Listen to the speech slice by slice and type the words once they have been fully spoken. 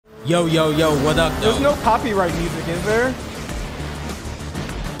Yo, what up, though? There's no copyright music, is there?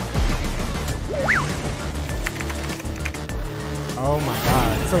 Oh my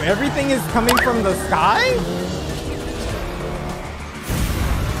god. So everything is coming from the sky?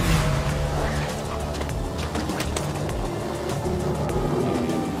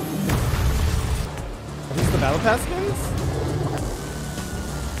 Are these the Battle Pass skins?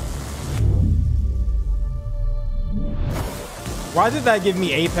 Why did that give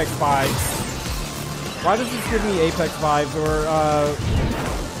me Apex vibes? Why does this give me Apex vibes or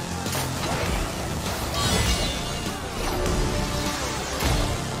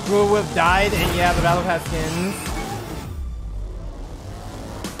Blue Whip died and yeah, the Battle Pass skins.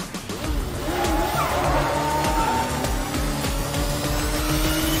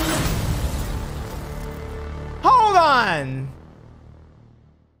 Hold on!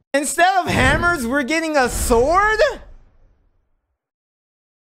 Instead of hammers, we're getting a sword?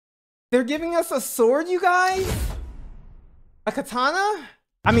 They're giving us a sword, you guys? A katana?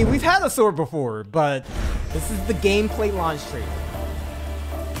 I mean, we've had a sword before, but this is the gameplay launch trailer.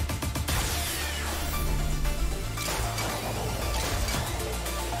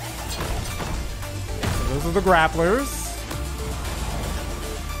 Okay, so those are the grapplers.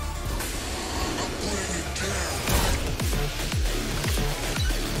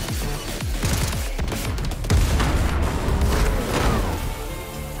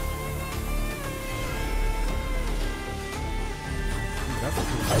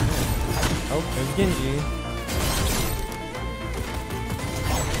 Oh, there's Genji.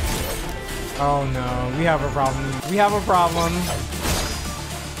 Oh no, we have a problem. We have a problem.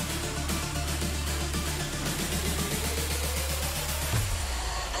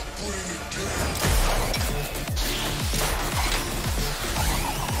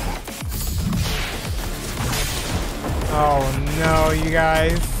 Oh no, you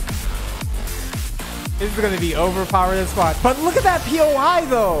guys. This is gonna be overpowered as fuck. But look at that POI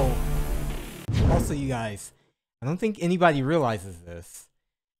though! Also, you guys, I don't think anybody realizes this,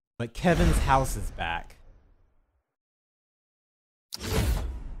 but Kevin's house is back.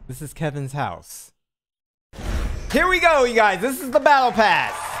 This is Kevin's house. Here we go, you guys. This is the Battle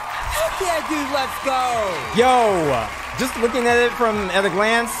Pass. Heck yeah, dude, let's go! Yo, just looking at it at a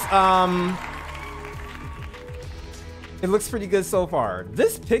glance, it looks pretty good so far.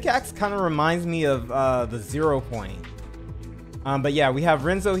 This pickaxe kind of reminds me of the 0 Point. But yeah, we have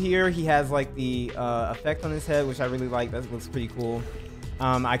Renzo here. He has like the effect on his head, which I really like. That looks pretty cool.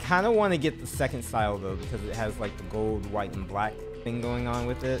 I kind of want to get the second style though, because it has like the gold, white, and black thing going on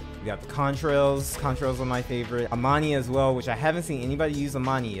with it. We got the contrails. Contrails are my favorite. Imani as well, which I haven't seen anybody use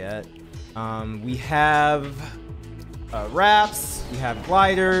Imani yet. We have wraps. We have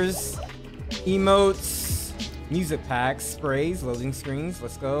gliders, emotes, music packs, sprays, loading screens.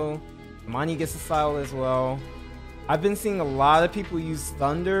 Let's go. Imani gets a style as well. I've been seeing a lot of people use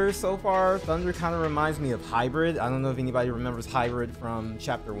Thunder so far. Thunder kind of reminds me of Hybrid. I don't know if anybody remembers Hybrid from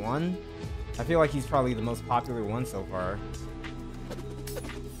Chapter 1. I feel like he's probably the most popular one so far.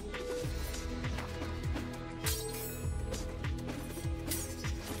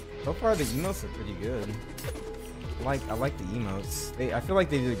 So far, the emotes are pretty good. I like the emotes. I feel like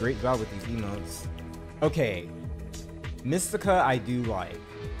they did a great job with these emotes. Okay. Mystica, I do like.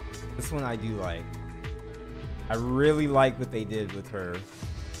 This one I do like. I really like what they did with her.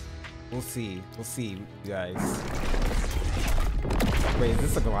 We'll see, you guys. Wait, is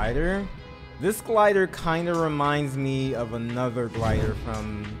this a glider? This glider kind of reminds me of another glider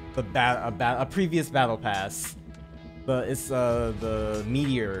from a previous Battle Pass. But it's the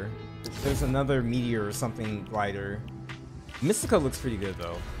Meteor. There's another Meteor or something glider. Mystica looks pretty good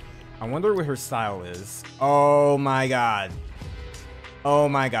though. I wonder what her style is. Oh my god. Oh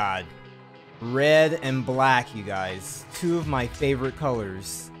my god. Red and black, you guys. Two of my favorite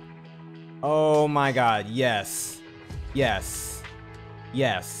colors. Oh my god, yes. Yes.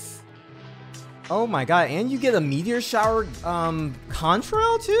 Yes. Oh my god, and you get a meteor shower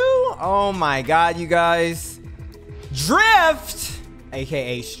contrail too? Oh my god, you guys. Drift!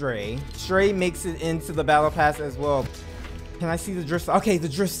 AKA Stray. Stray makes it into the Battle Pass as well. Can I see the drift? Okay, the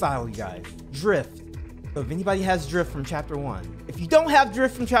drift style, you guys. Drift. So if anybody has drift from Chapter 1. If you don't have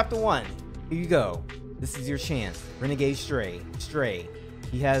drift from Chapter 1, here you go. This is your chance. Renegade Stray. Stray.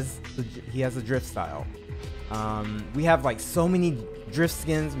 He has a drift style. We have like so many drift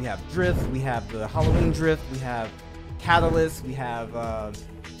skins. We have drift. We have the Halloween drift. We have Catalyst. We have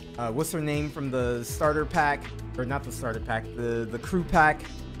what's her name from the starter pack, or not the starter pack, the crew pack.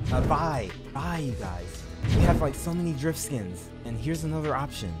 Vi, you guys. We have like so many drift skins, and here's another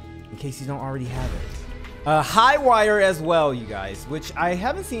option in case you don't already have it. Highwire as well, you guys, which I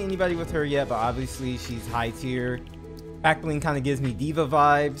haven't seen anybody with her yet, but obviously she's high tier. Backbling kind of gives me diva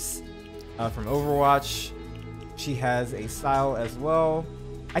vibes from Overwatch. She has a style as well.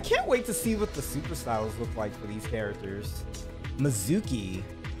 I can't wait to see what the super styles look like for these characters. Mizuki.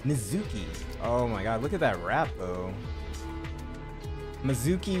 Oh my god, look at that wrap though.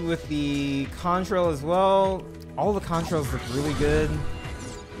 Mizuki with the contrail as well. All the contrails look really good.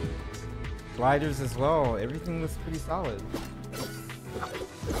 Gliders as well. Everything looks pretty solid.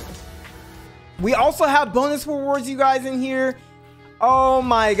 We also have bonus rewards, you guys, in here. Oh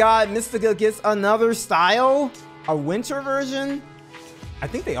my god, Mystica gets another style. A winter version. I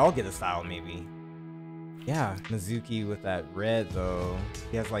think they all get a style, maybe. Yeah, Mizuki with that red though.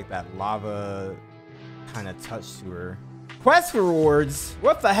 He has like that lava kind of touch to her. Quest rewards.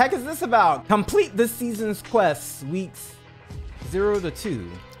 What the heck is this about? Complete this season's quests, weeks 0 to 2.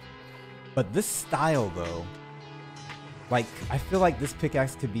 But this style though, like I feel like this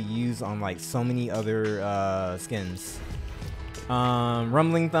pickaxe could be used on like so many other skins.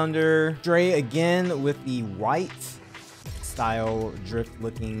 Rumbling Thunder. Dre again with the white style drift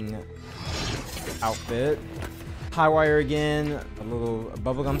looking outfit. Highwire again, a little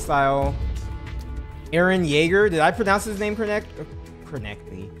bubblegum style. Eren Jaeger. Did I pronounce his name correctly?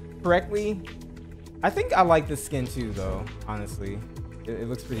 I think I like this skin too though, honestly. It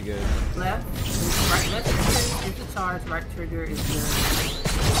looks pretty good. Left trigger is the charge, right trigger is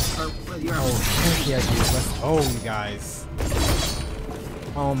your oh yeah, dude. Let's you guys.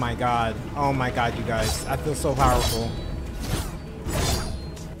 Oh my god, you guys. I feel so powerful.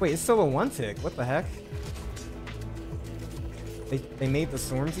 Wait, it's still a 1 tick. What the heck? They made the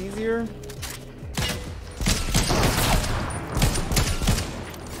storms easier?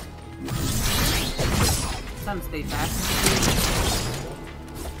 Some stay fast.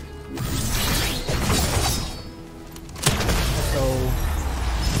 So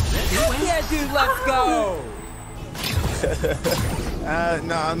Yeah, dude, let's go.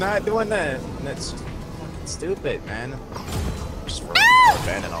 No, I'm not doing that. That's fucking stupid, man. Just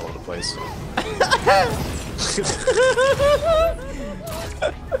abandoned all over the place.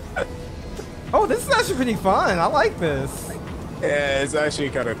 oh, this is actually pretty fun. I like this. Yeah, it's actually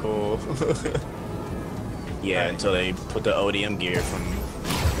kind of cool. Yeah, until they put the ODM gear from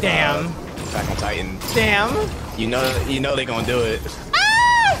Attack on Titan. Damn. You know they're gonna do it.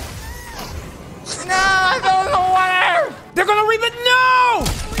 No, I don't know where. They're gonna reap it. No.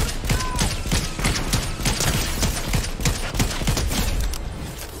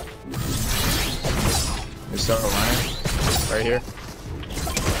 There's still a line right here.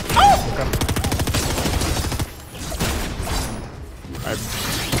 Oh. Okay. All right.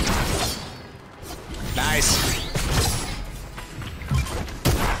 Nice.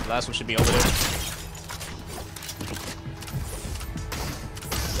 Last one should be over there.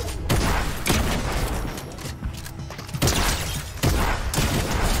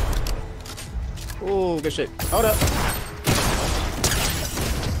 Oh, good shit. Hold up.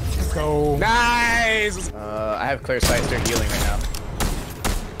 Let's go. Nice. I have clear sight. They're healing right now.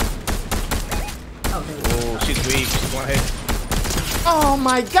 Oh, she's weak. She's one hit. Oh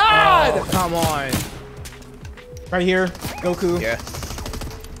my god! Oh, come on. Right here, Goku. Yeah.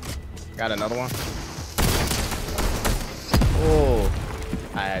 Got another one. Oh,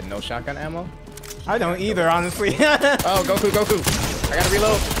 I had no shotgun ammo. I don't either, honestly. Oh, Goku. I gotta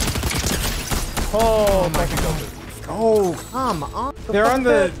reload. Oh my god. Oh, come on.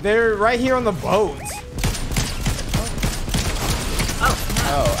 They're right here on the boat.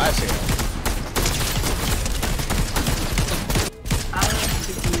 Oh, I see him.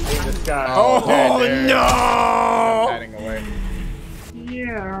 This guy. Oh, there. no! I'm hiding away.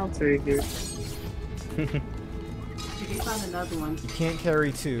 Yeah, I'll take it. You found another one. You can't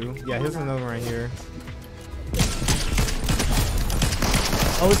carry two. Yeah, here's another one right here.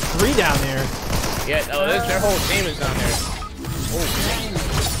 Oh, it's 3 down there. Yeah, their whole team is down there.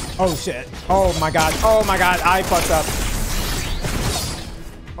 Oh shit. Oh my god. I fucked up.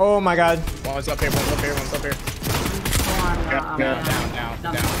 Oh my god. One's up here, one's up here, one's up here.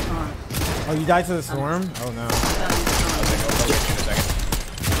 Down. Oh, you died to the storm? Oh no. I'll take over in a second.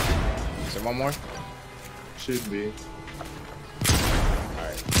 Is there one more? Should be.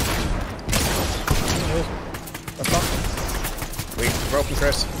 Alright. We broken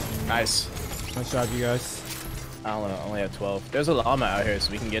Chris. Nice. Nice job, you guys. I only have 12. There's a llama out here,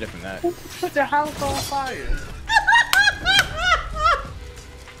 so we can get it from that. Put the house on fire.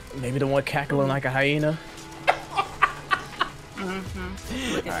 Maybe the one cackling like a hyena.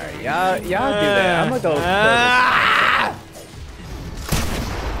 Alright, y'all do that. I'm gonna go.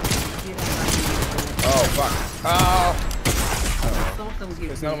 Oh Oh, fuck. Oh. Something will get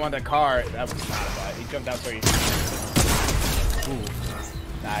There's no one on the car. That was not bad. He jumped out 3. Ooh.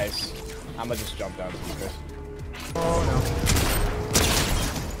 Nice. I'ma just jump down to you, Chris. Oh no.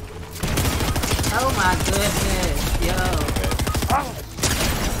 Oh my goodness, yo.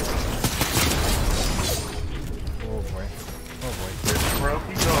 Oh boy. Oh boy. Bro,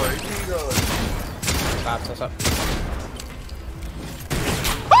 keep going, keep going. Stop.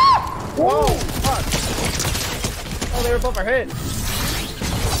 Ah! Whoa! Fuck! Oh, they were both our hit.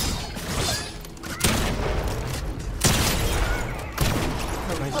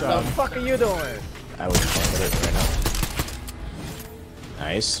 Nice What job. the fuck are you doing? I was playing with it right now.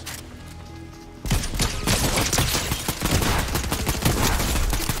 Nice.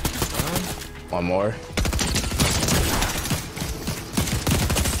 One more.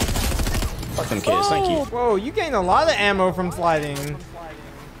 Fuck them kids, thank you. Whoa, you gained a lot of ammo from sliding.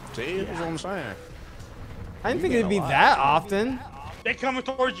 See, that's what I'm saying. I didn't think it'd be that often. They coming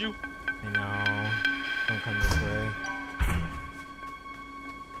towards you. I know. Don't come this way.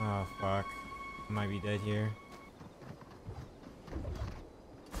 Oh fuck. I might be dead here.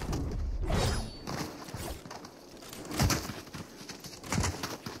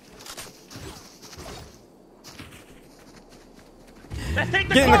 Let's take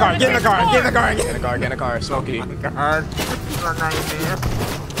the Get in the car, get in the car, get in the car, Get in the car, Smokey. Don't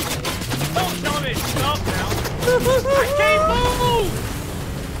tell me. Stop now. I can't move.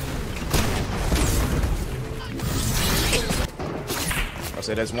 I'll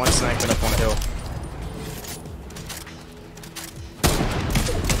say there's one sniping up on the hill.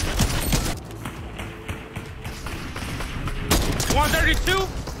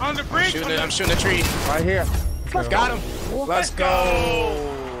 $132 on the bridge. I'm shooting the tree. Right here. Got him. Let's go.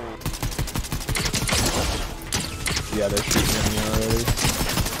 Yeah, they're shooting at me already.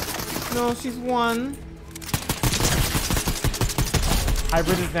 No, she's one.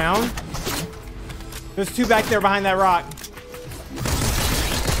 Hybrid is down. There's 2 back there behind that rock.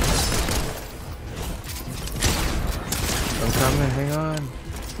 I'm coming, hang on.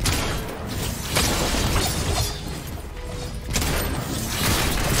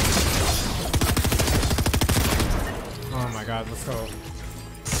 Oh my god, let's go.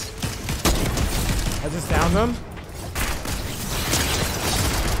 I just downed him.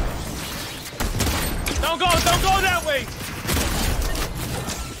 Don't go that way.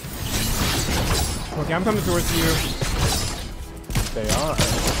 Okay, I'm coming towards you. They are.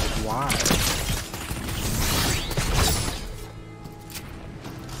 Why?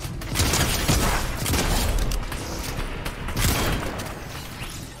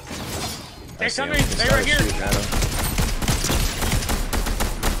 They're coming. They're right here.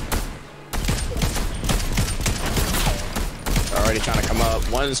 They're already trying to come up.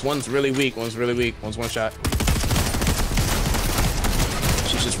 One's really weak. One's one shot.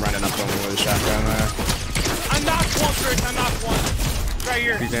 She's just running up on me with a shotgun there. I knocked one, Chris. I knocked one. Right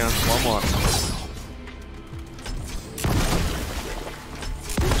here. He's down. One more.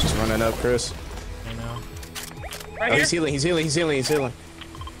 She's running up, Chris. I know. Right Oh, here. he's healing.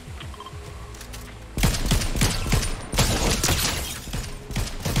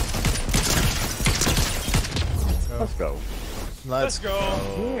 Let's go. Let's go.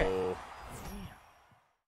 Yeah.